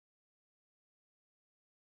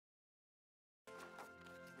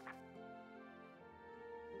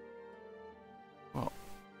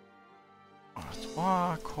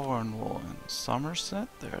Artois, Cornwall and Somerset.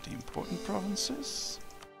 They are the important provinces.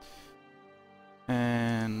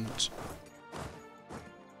 And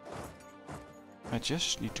I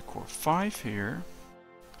just need to core 5 here.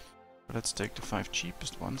 But let's take the 5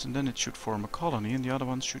 cheapest ones, and then it should form a colony, and the other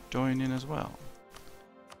ones should join in as well.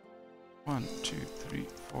 1, 2, 3,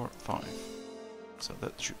 4, 5. So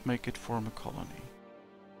that should make it form a colony.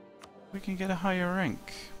 We can get a higher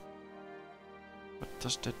rank. What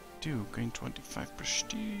does that do? Gain 25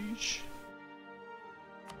 prestige.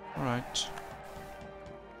 Alright.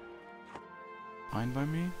 Fine by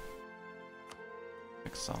me.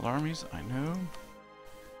 Exile armies, I know.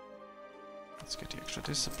 Let's get the extra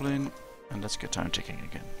discipline, and let's get time ticking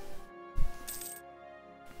again.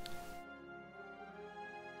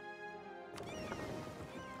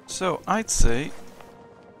 So, I'd say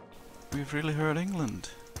we've really hurt England.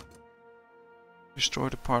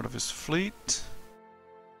 Destroyed a part of his fleet.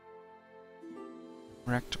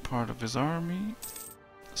 Wrecked a part of his army.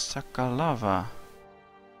 Sakalava.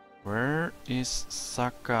 Where is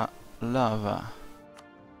Sakalava?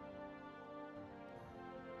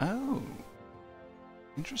 Oh.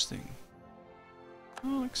 Interesting.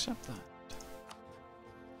 I'll accept that.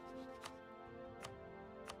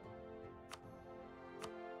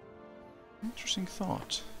 Interesting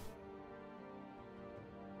thought.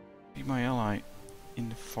 Be my ally in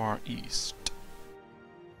the Far East.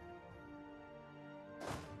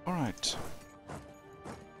 Alright.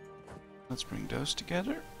 Let's bring those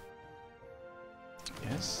together.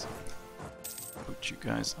 Yes. Put you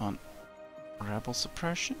guys on rebel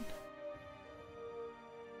suppression.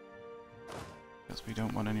 Because we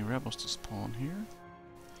don't want any rebels to spawn here.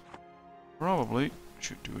 Probably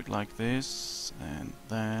should do it like this, and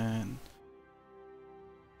then...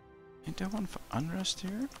 Ain't there one for unrest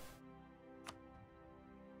here?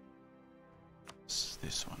 It's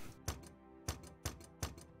this one.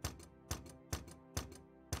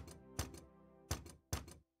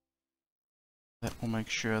 That will make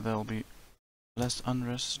sure there'll be less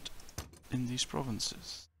unrest in these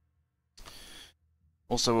provinces.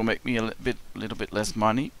 Also will make me a little bit less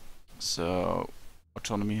money, so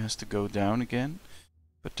autonomy has to go down again.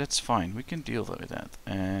 But that's fine, we can deal with that.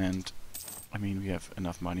 And I mean, we have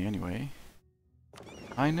enough money anyway.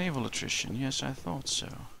 High naval attrition, yes, I thought so.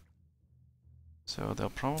 So they'll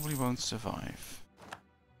probably won't survive.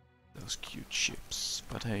 Those cute ships.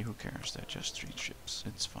 But hey, who cares? They're just 3 ships.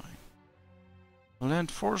 It's fine.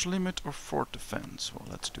 Land force limit or fort defense? Well,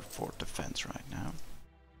 let's do fort defense right now.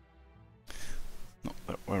 Not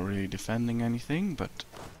that we're really defending anything, but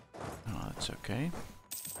that's okay.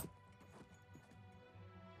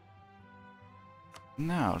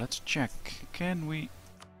 Now, let's check. Can we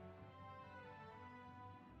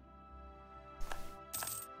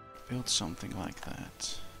build something like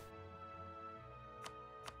that?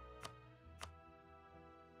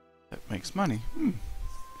 That makes money.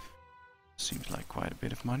 Seems like quite a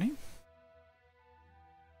bit of money.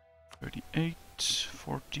 38,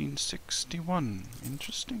 1461.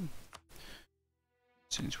 Interesting.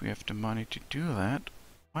 Since we have the money to do that,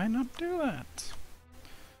 why not do that?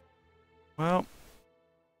 Well,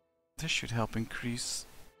 this should help increase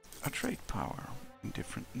our trade power in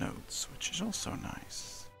different nodes, which is also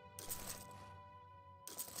nice.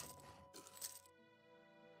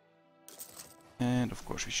 And of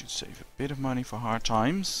course we should save a bit of money for hard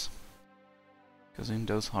times. Because in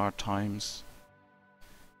those hard times,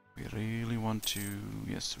 we really want to...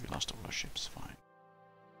 Yes, we lost all our ships, fine.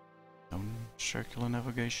 No circular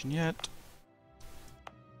navigation yet.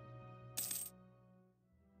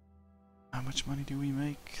 How much money do we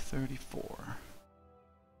make? 34.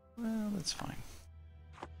 Well, that's fine.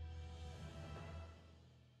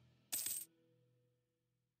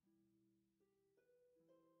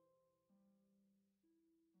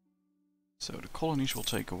 So the colonies will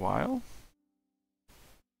take a while.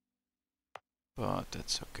 But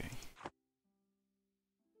that's okay.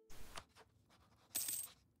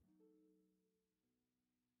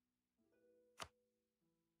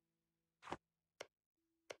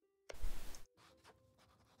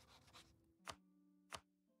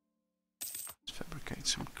 Let's fabricate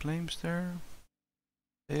some claims there.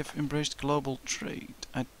 They have embraced global trade.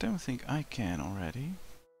 I don't think I can already.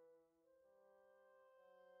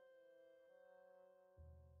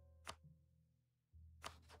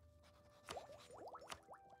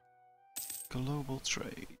 Global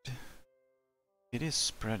trade. It is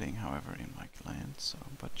spreading, however, in my land, so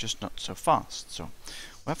but just not so fast. So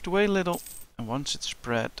we'll have to wait a little, and once it's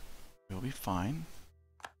spread, we'll be fine.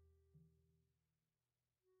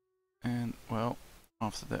 And well,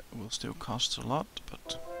 after that, it will still cost a lot,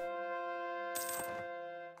 but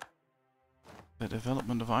The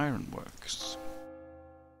development of ironworks.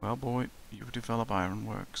 Well, boy, you develop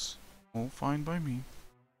ironworks. All fine by me.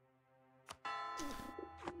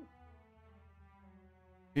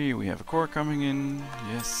 Here we have a core coming in.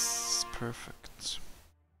 Yes, perfect.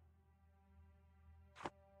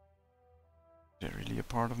 They're really a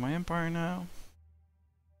part of my empire now.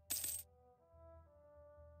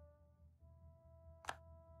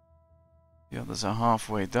 The others are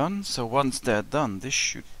halfway done, so once they're done, this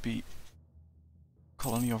should be a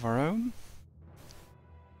colony of our own.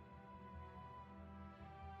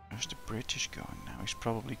 Where's the British going now? He's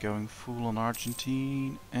probably going full on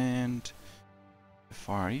Argentine and the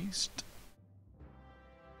Far East.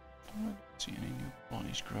 I don't see any new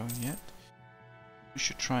colonies growing yet. We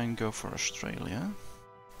should try and go for Australia.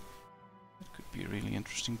 That could be a really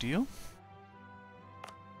interesting deal.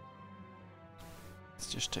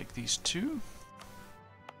 Let's just take these two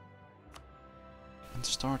and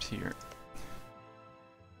start here.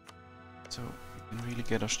 So we can really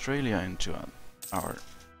get Australia into our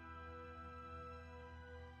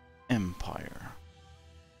empire.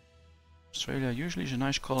 Australia usually is a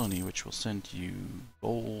nice colony which will send you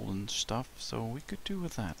gold and stuff, so we could do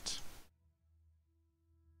with that.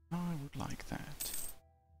 I would like that.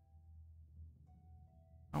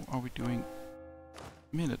 How are we doing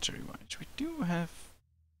military-wise? We do have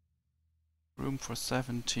room for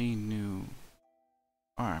 17 new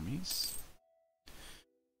armies.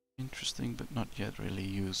 Interesting, but not yet really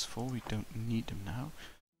useful. We don't need them now.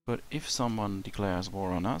 But if someone declares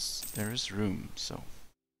war on us, there is room, so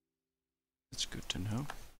it's good to know.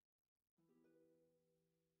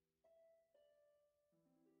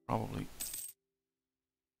 Probably.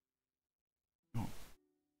 Oh,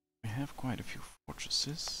 we have quite a few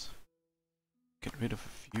fortresses. Get rid of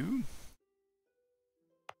a few.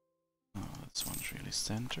 Oh, this one's really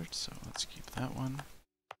centered, so let's keep that one.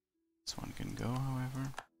 This one can go,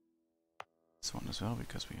 however. This one as well,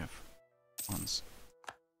 because we have ones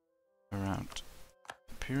around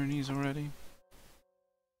the Pyrenees already.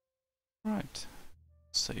 Right.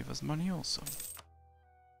 Save us money also.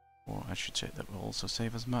 Or I should say that will also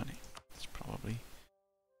save us money. It's probably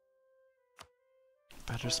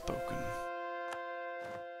better spoken.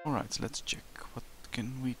 Alright, so let's check. What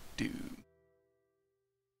can we do?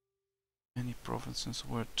 Any provinces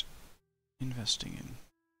worth investing in?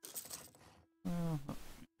 Well, not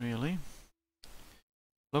really.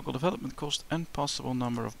 Local development cost and possible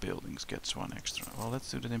number of buildings gets one extra. Well, let's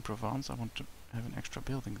do that in Provence. I want to have an extra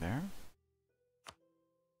building there.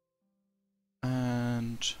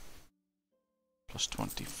 And plus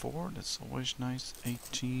 24, that's always nice.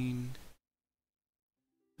 18.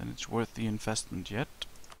 Then it's worth the investment yet.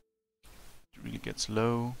 It really gets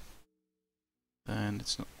low. Then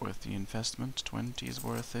it's not worth the investment. 20 is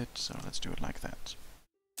worth it, so let's do it like that.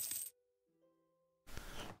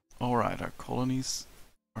 Alright, our colonies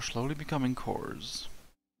are slowly becoming cores.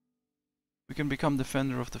 We can become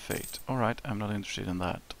defender of the faith. Alright, I'm not interested in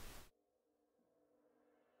that.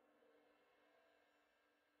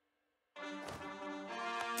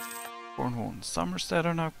 Cornwall and Somerset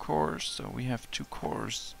are now cores, so we have 2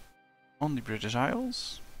 cores on the British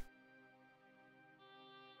Isles.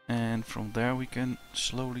 And from there we can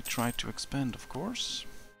slowly try to expand, of course.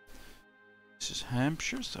 This is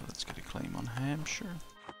Hampshire, so let's get a claim on Hampshire.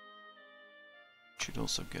 Should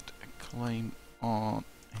also get a claim on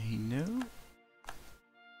Hainaut.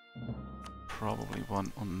 Probably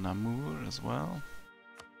one on Namur as well.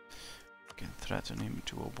 We can threaten him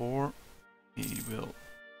to a war. He will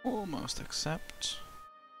almost accept,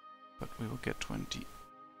 but we will get 20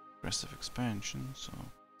 aggressive expansion, so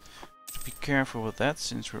be careful with that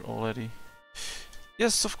since we're already...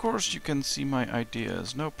 Yes, of course you can see my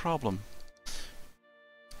ideas, no problem.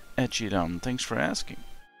 Edgy-down, thanks for asking.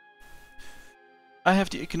 I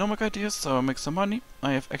have the economic ideas, so I make some money.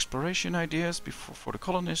 I have exploration ideas for the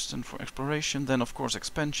colonists and for exploration, then of course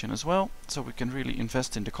expansion as well, so we can really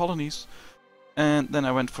invest in the colonies. And then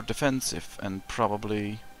I went for defensive, and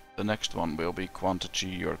probably the next one will be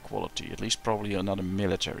quantity or quality, at least probably another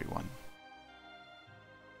military one.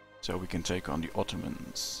 So we can take on the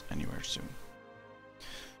Ottomans anywhere soon.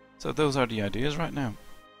 So those are the ideas right now.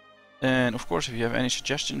 And of course if you have any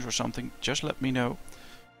suggestions or something, just let me know.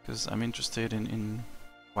 Because I'm interested in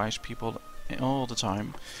wise people all the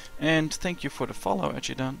time. And thank you for the follow,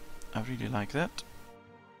 Edgy-down. I really like that.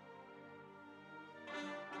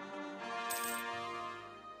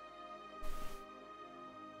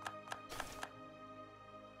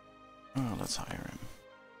 Oh, let's hire him.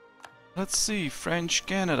 Let's see, French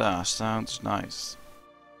Canada sounds nice.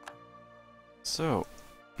 So,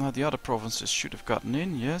 now the other provinces should have gotten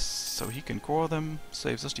in, yes, so he can core them,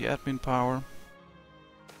 saves us the admin power.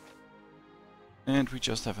 And we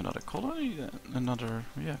just have another colony, another,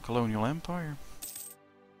 colonial empire.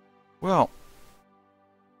 Well,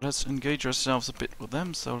 let's engage ourselves a bit with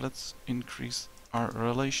them, so let's increase our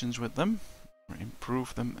relations with them, or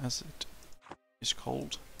improve them as it is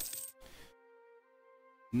called.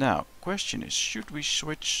 Now, question is, should we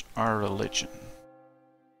switch our religion?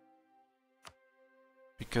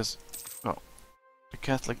 Because, well, the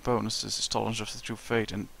Catholic bonuses is tolerance of the true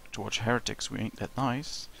faith, and towards heretics we ain't that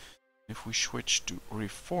nice. If we switch to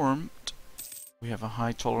Reformed, we have a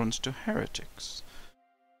high tolerance to heretics.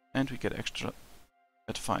 And we get extra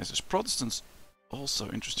advisors. Protestants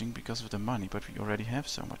also interesting because of the money, but we already have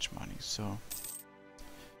so much money, so...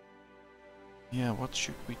 yeah, what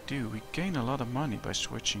should we do? We gain a lot of money by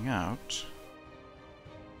switching out.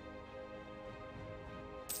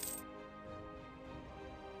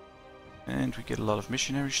 And we get a lot of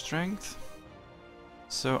missionary strength.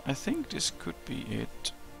 So I think this could be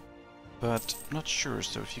it. But not sure,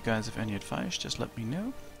 so if you guys have any advice, just let me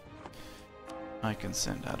know. I can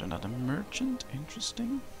send out another merchant,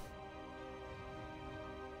 interesting.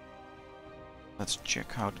 Let's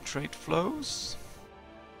check how the trade flows.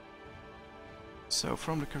 So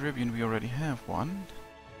from the Caribbean we already have one.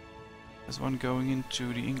 There's one going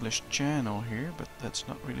into the English Channel here, but that's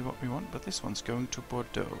not really what we want. But this one's going to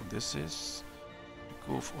Bordeaux. This is the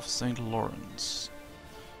Gulf of St. Lawrence.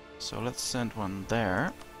 So let's send one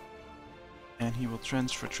there. And he will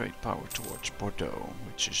transfer trade power towards Bordeaux,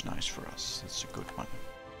 which is nice for us. It's a good one.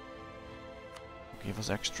 Give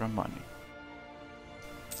us extra money.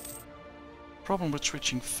 Problem with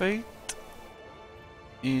switching faith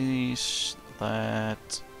is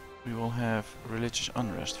that we will have religious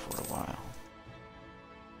unrest for a while.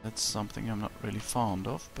 That's something I'm not really fond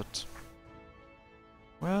of, but...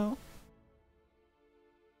 well...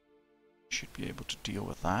 should be able to deal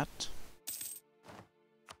with that.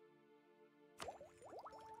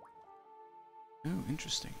 Ooh,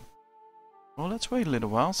 interesting. Well, let's wait a little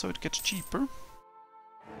while so it gets cheaper.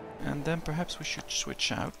 And then perhaps we should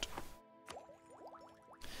switch out.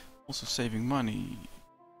 Also saving money.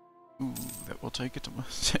 Ooh, that will take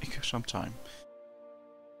some time.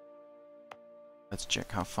 Let's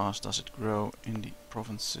check how fast does it grow in the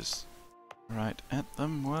provinces right at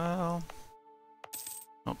them. Well,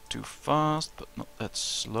 not too fast, but not that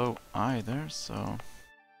slow either, so...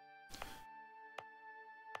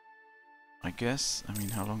 I guess, I mean,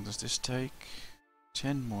 how long does this take?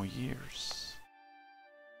 10 more years.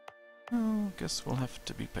 Oh, guess we'll have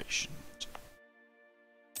to be patient.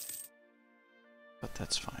 But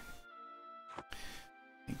that's fine. I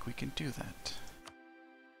think we can do that.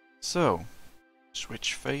 So,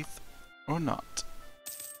 switch faith or not?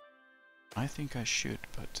 I think I should,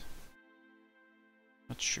 but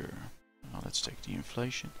not sure. Well, let's take the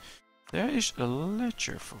inflation. There is a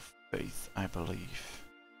ledger for faith, I believe.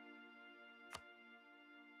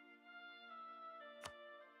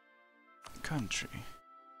 Country.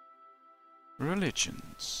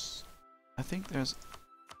 Religions. I think there's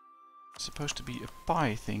supposed to be a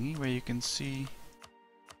pie thingy where you can see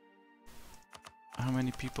how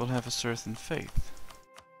many people have a certain faith.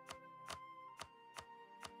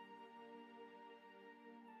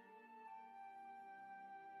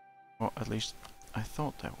 Or at least I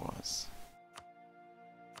thought there was.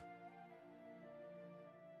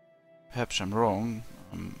 Perhaps I'm wrong.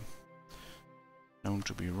 I'm known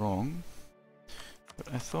to be wrong.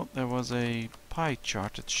 But I thought there was a pie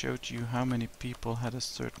chart that showed you how many people had a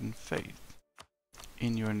certain faith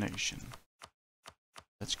in your nation.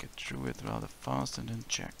 Let's get through it rather fast and then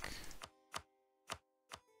check.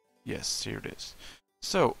 Yes, here it is.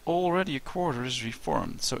 So, already a quarter is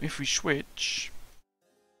reformed. So if we switch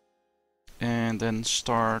and then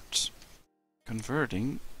start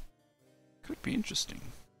converting, could be interesting.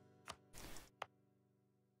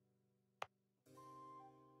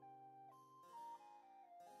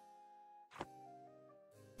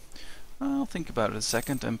 I'll think about it a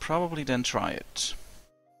second and probably then try it.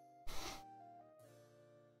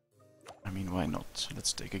 I mean, why not?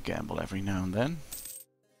 Let's take a gamble every now and then.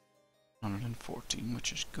 114,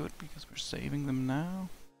 which is good because we're saving them now.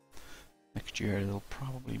 Next year they'll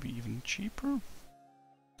probably be even cheaper.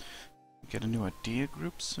 Get a new idea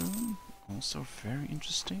group soon. Also very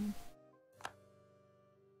interesting.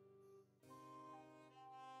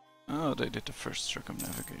 Oh, they did the first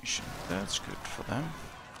circumnavigation. That's good for them.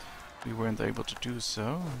 We weren't able to do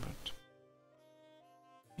so, but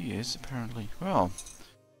he is apparently. Well,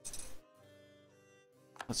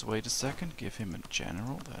 let's wait a second, give him a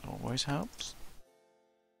general, that always helps.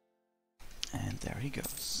 And there he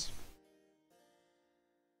goes.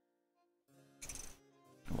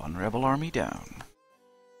 One rebel army down.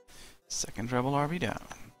 Second rebel army down.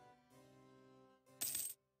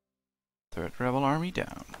 Third rebel army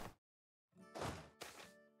down.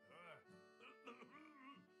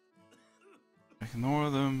 Ignore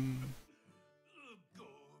them.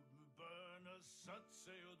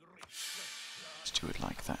 Let's do it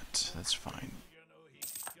like that. That's fine.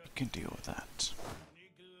 We can deal with that.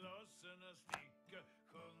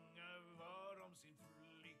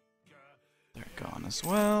 They're gone as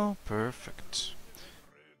well. Perfect.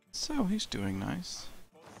 So he's doing nice.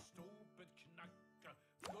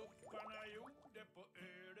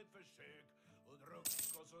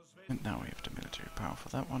 And now we have the military power for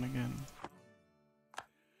that one again.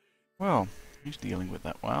 Well, he's dealing with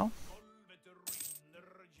that well.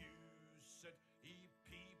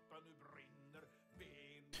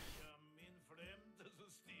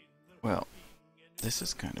 Well, this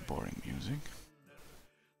is kind of boring music.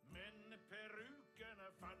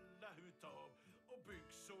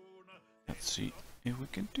 Let's see if we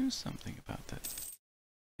can do something about that.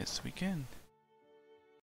 Yes, we can.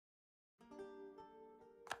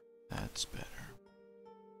 That's better.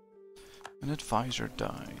 An advisor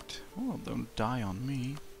died. Oh, don't die on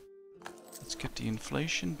me. Let's get the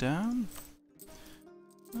inflation down.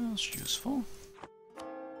 Well, it's useful.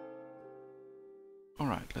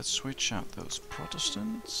 Alright, let's switch out those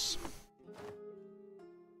Protestants.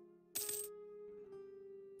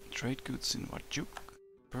 Trade goods in Wajuk.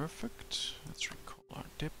 Perfect. Let's recall our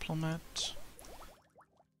diplomat.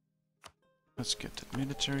 Let's get that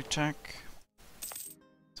military tech.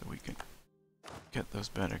 So we can get those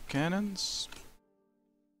better cannons.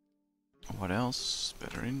 What else?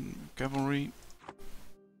 Better in cavalry.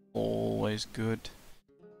 Always good.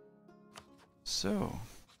 So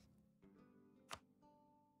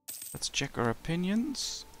let's check our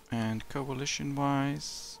opinions, and coalition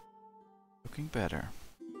wise, looking better.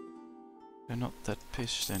 They're not that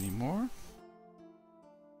pissed anymore,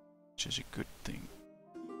 which is a good thing.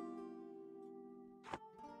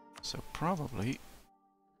 So probably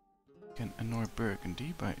can annoy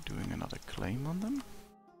Burgundy by doing another claim on them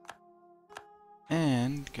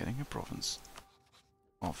and getting a province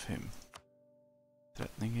of him.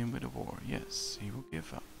 Threatening him with a war. Yes, he will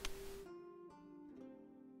give up.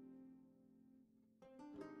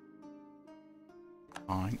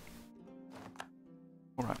 Fine.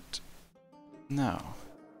 Alright. Now,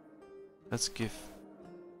 let's give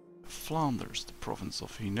Flanders the province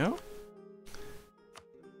of Hainaut.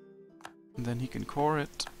 And then he can core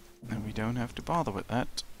it, and we don't have to bother with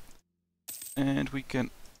that. And we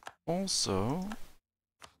can also...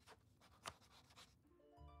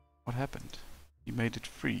 What happened? He made it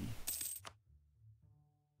free.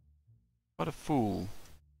 What a fool.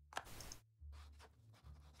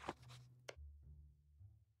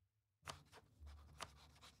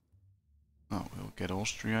 Oh, we'll get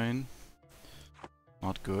Austria in.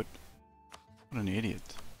 Not good. What an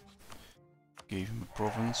idiot. Gave him a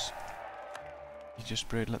province. He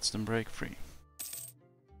just lets them break free.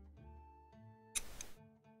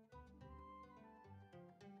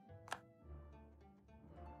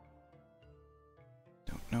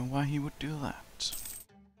 Don't know why he would do that.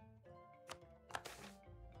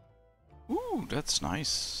 Ooh, that's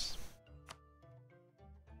nice.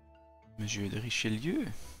 Monsieur de Richelieu.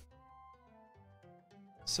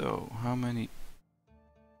 So, how many...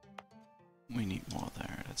 We need more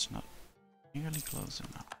there. That's not nearly close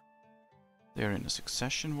enough. They're in a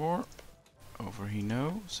succession war over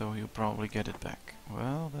Hainaut, so he'll probably get it back.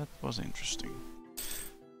 Well, that was interesting.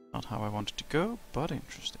 Not how I wanted to go, but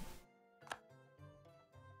interesting.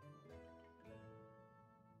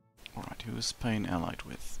 Alright, who is Spain allied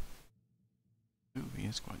with? Ooh, he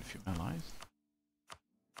has quite a few allies.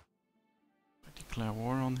 I declare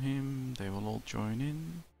war on him, they will all join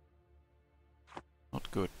in.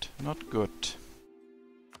 Not good, not good.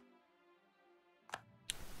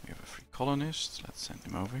 We have a free colonist, let's send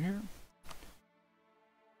him over here.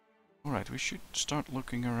 Alright, we should start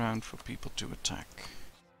looking around for people to attack.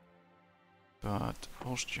 But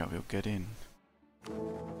Austria will get in.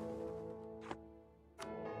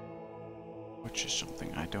 Which is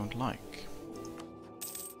something I don't like.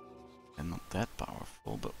 And not that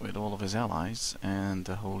powerful, but with all of his allies and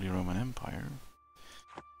the Holy Roman Empire.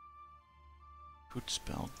 Could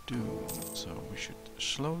spell doom, so we should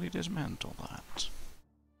slowly dismantle that.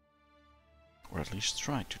 Or at least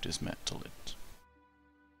try to dismantle it.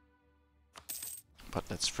 But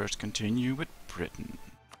let's first continue with Britain.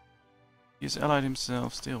 He has allied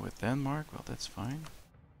himself still with Denmark, well that's fine.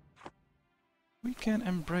 We can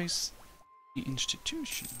embrace the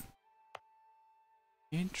institution.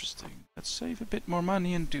 Interesting. Let's save a bit more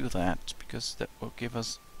money and do that, because that will give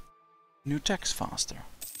us new tax faster.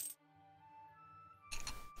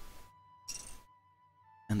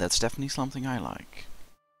 And that's definitely something I like.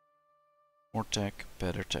 More tech,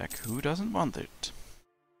 better tech. Who doesn't want it?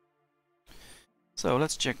 So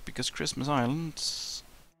let's check, because Christmas Islands...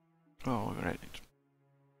 Oh, right.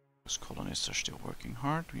 Those colonists are still working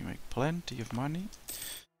hard. We make plenty of money.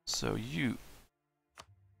 So you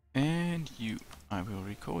and you, I will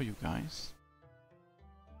recall you guys.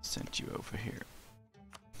 Send you over here.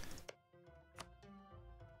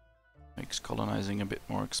 Makes colonizing a bit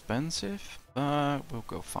more expensive, but we'll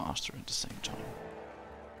go faster at the same time.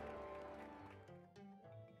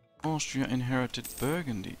 Austria inherited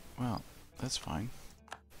Burgundy. Well, that's fine.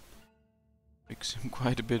 Makes him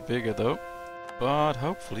quite a bit bigger though. But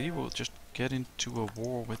hopefully we'll just get into a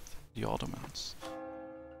war with the Ottomans.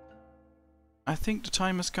 I think the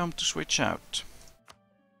time has come to switch out.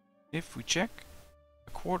 If we check,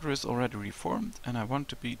 a quarter is already reformed and I want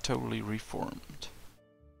to be totally reformed.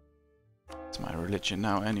 It's my religion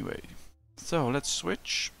now anyway. So let's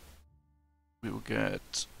switch. We will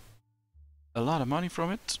get a lot of money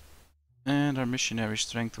from it. And our missionary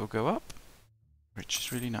strength will go up. Which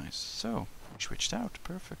is really nice. So, we switched out.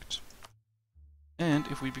 Perfect. And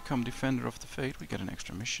if we become Defender of the Faith, we get an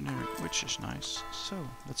extra missionary, which is nice. So,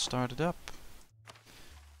 let's start it up.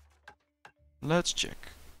 Let's check.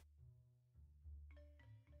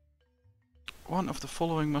 One of the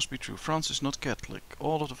following must be true. France is not Catholic.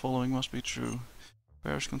 All of the following must be true.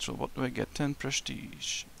 Parish control. What do I get? 10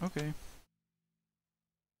 prestige. Okay.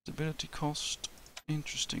 Stability cost.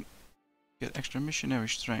 Interesting. Get extra missionary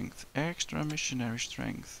strength. Extra missionary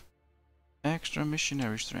strength. Extra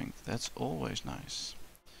missionary strength. That's always nice.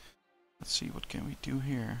 Let's see, what can we do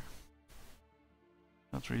here?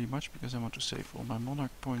 Not really much, because I want to save all my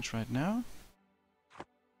monarch points right now.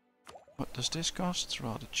 What does this cost? It's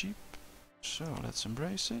rather cheap. So let's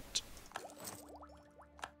embrace it.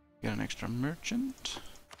 Get an extra merchant,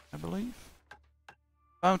 I believe.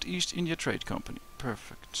 Found East India Trade Company.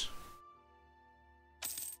 Perfect.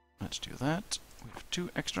 Let's do that. We have 2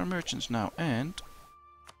 extra merchants now, and...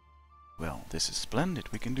 well, this is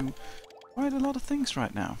splendid. We can do quite a lot of things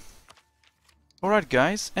right now. Alright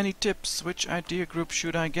guys, any tips? Which idea group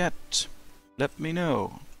should I get? Let me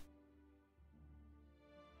know.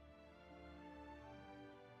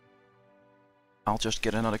 I'll just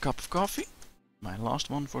get another cup of coffee. My last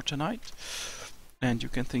one for tonight. And you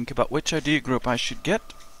can think about which idea group I should get.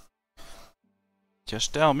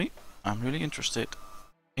 Just tell me. I'm really interested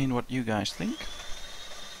in what you guys think.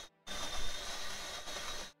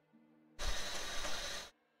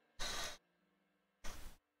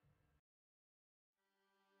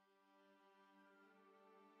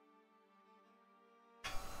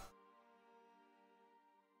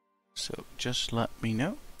 So just let me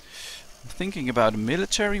know. I'm thinking about a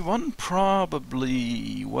military one,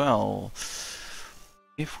 probably. Well,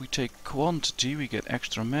 if we take quantity, we get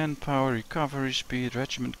extra manpower, recovery speed,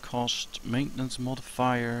 regiment cost, maintenance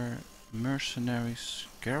modifier, mercenaries,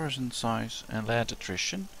 garrison size, and land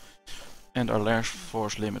attrition. And our land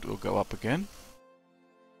force limit will go up again.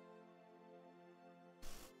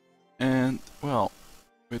 And, well,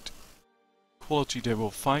 with quality they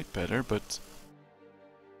will fight better, but,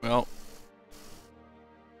 well...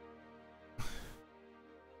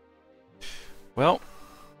 well,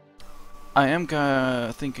 I am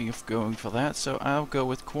thinking of going for that, so I'll go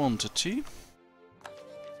with quantity.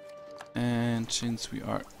 And since we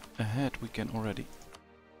are ahead, we can already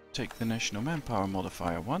take the national manpower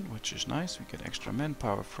modifier one, which is nice. We get extra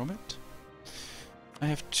manpower from it. I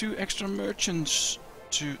have 2 extra merchants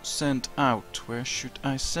to send out. Where should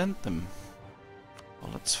I send them?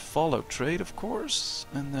 Well, let's follow trade, of course,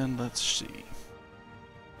 and then let's see.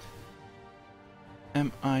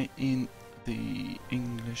 Am I in the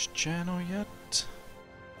English Channel yet?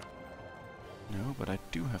 No, but I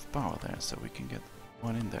do have power there, so we can get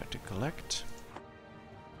one in there to collect.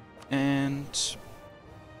 And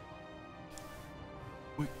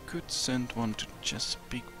we could send one to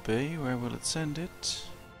Chesapeake Bay. Where will it send it?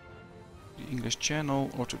 The English Channel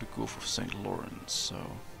or to the Gulf of St. Lawrence. So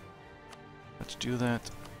let's do that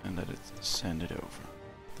and let it send it over.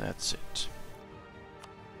 That's it.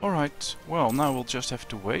 Alright, well, now we'll just have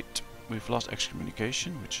to wait. We've lost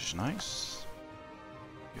excommunication, which is nice.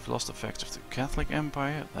 We've lost effects of the Catholic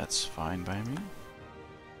Empire. That's fine by me.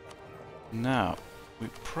 Now, we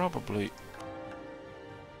probably...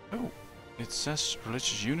 oh, it says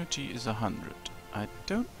religious unity is 100. I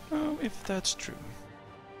don't know if that's true.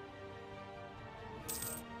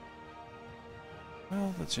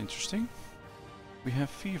 Well, that's interesting. We have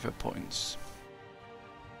fever points.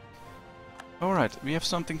 Alright, we have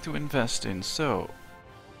something to invest in, so...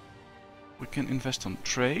 we can invest on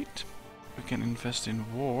trade. We can invest in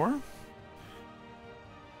war.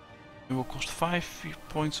 It will cost 5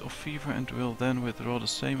 points of fever and will then withdraw the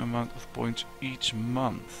same amount of points each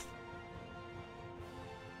month.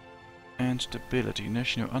 And stability,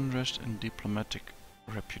 national unrest and diplomatic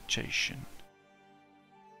reputation.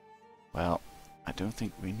 Well, I don't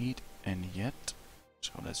think we need any yet,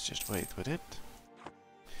 so let's just wait with it.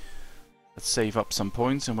 Let's save up some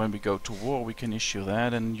points, and when we go to war we can issue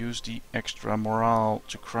that and use the extra morale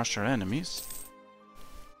to crush our enemies.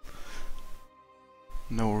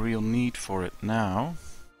 No real need for it now.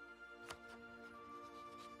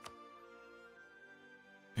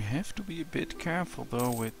 We have to be a bit careful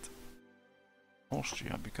though with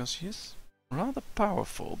Austria, because he is rather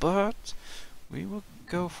powerful, but we will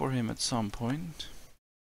go for him at some point.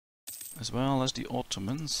 As well as the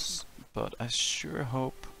Ottomans, but I sure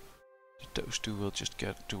hope that those two will just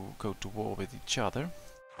get to go to war with each other.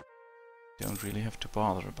 Don't really have to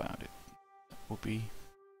bother about it. That would be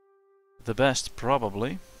the best,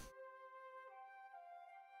 probably.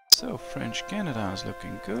 So, French Canada is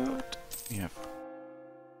looking good. We have...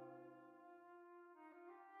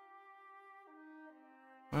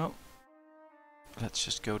 Well, let's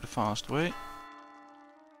just go the fast way.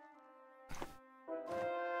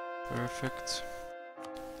 Perfect.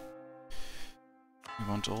 We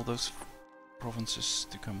want all those provinces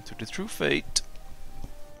to come to the true fate.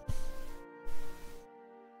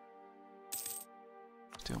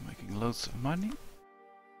 Still making loads of money.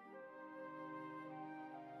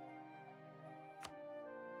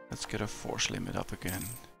 Let's get our force limit up again.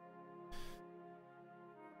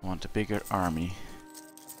 Want a bigger army.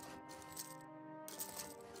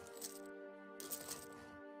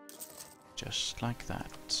 Just like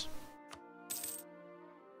that.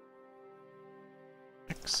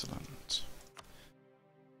 Excellent.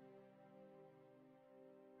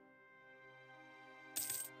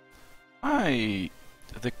 Hi,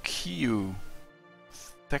 the Q.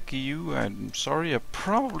 Thank you. I'm sorry, I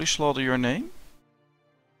probably slaughtered your name.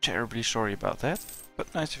 Terribly sorry about that,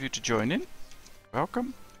 but nice of you to join in.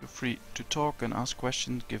 Welcome. Feel free to talk and ask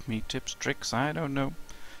questions, give me tips, tricks, I don't know.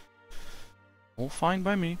 All fine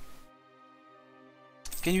by me.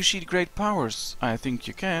 Can you see the great powers? I think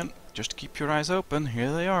you can. Just keep your eyes open,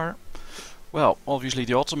 here they are. Well, obviously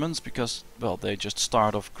the Ottomans, because, well, they just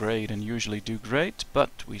start off great and usually do great, but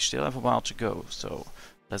we still have a while to go, so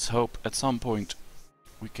let's hope at some point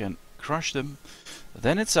we can crush them.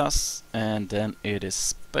 Then it's us, and then it is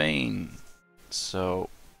Spain. So,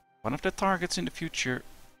 one of the targets in the future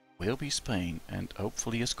will be Spain, and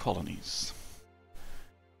hopefully his colonies.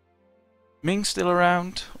 Ming's still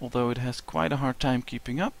around, although it has quite a hard time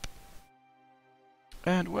keeping up.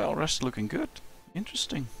 And well, rest looking good.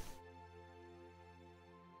 Interesting.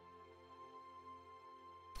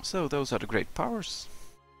 So those are the great powers.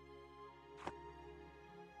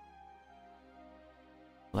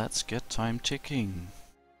 Let's get time ticking.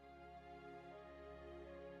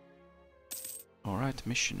 Alright,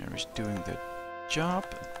 missionaries doing the job,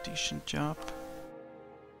 a decent job.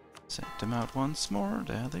 Send them out once more,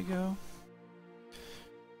 there they go.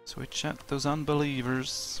 Switch out those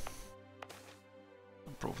unbelievers.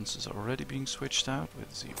 The provinces are already being switched out, which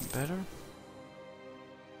is even better.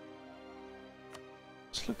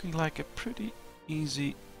 It's looking like a pretty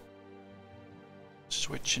easy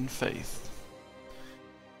switch in faith.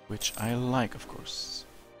 Which I like, of course.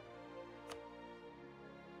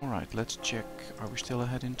 Alright, let's check. Are we still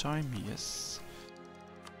ahead in time? Yes.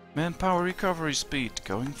 Manpower recovery speed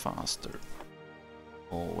going faster.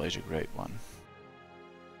 Always a great one.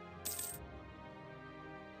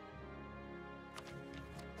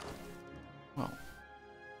 Well,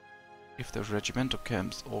 if those regimental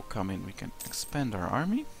camps all come in, we can expand our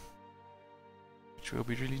army, which will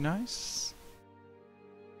be really nice.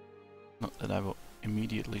 Not that I will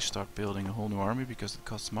immediately start building a whole new army because it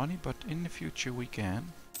costs money, but in the future we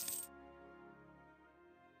can.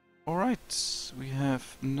 Alright, we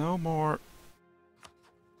have no more...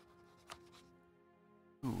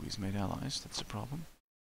 Ooh, he's made allies, that's a problem.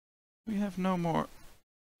 We have no more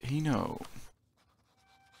Hino.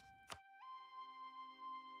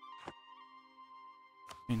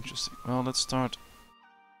 Interesting. Well, let's start...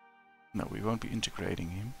 No, we won't be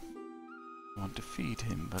integrating him. I want to feed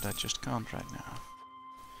him, but I just can't right now.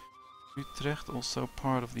 Utrecht, also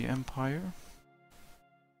part of the empire.